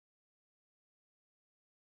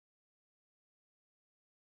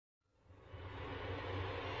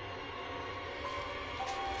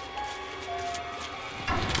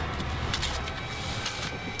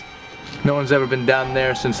No one's ever been down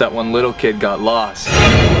there since that one little kid got lost.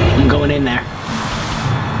 I'm going in there.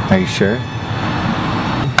 Are you sure?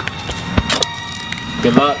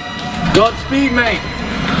 Good luck. Godspeed, mate!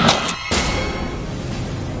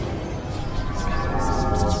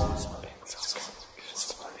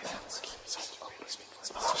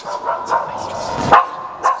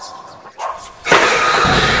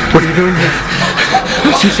 What are you doing here?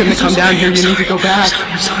 You shouldn't have come down here. You need to go back.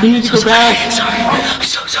 You need to go back. I'm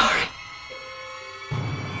so sorry.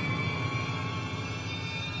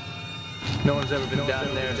 No one's ever been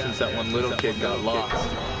down there since that one little kid got lost.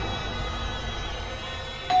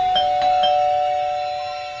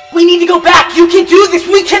 We need to go back. You can do this.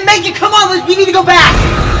 We can make it. Come on, we need to go back.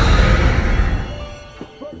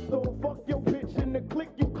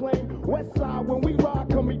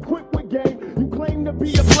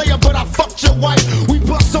 Be a player, but I fucked your wife. We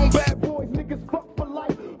bust on bad boys, niggas fuck for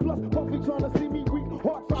life. Plus, Puffy tryna see me weak.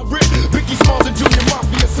 Hearts I rip. Vicky Smalls and Junior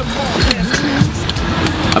Mafia, some more.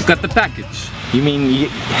 I've got the package. You mean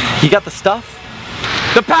you got the stuff?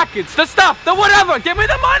 The package, the stuff, the whatever! Give me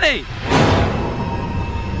the money!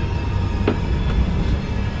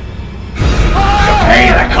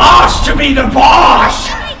 Pay the cost to be the boss.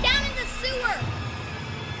 Right down in the sewer.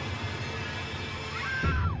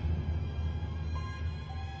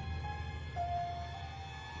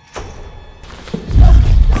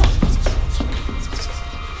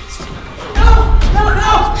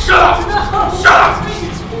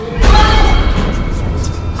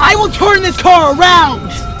 I will turn this car around!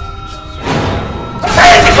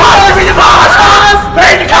 Pay the cost! Pay the cost!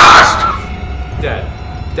 Pay the cost!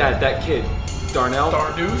 Dad, that kid, Darnell?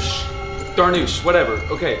 Darnouche, whatever.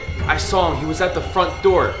 Okay, I saw him. He was at the front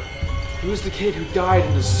door. He was the kid who died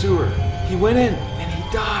in the sewer. He went in and he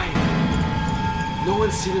died. No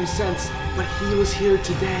one's seen him since, but he was here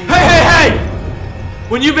today. Hey!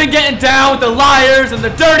 When you've been getting down with the liars and the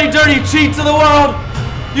dirty cheats of the world,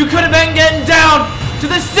 you could have been getting down to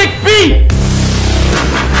the sick beat!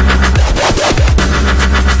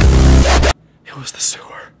 It was the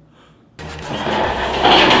sewer.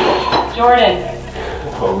 Jordan.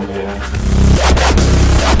 Oh, yeah.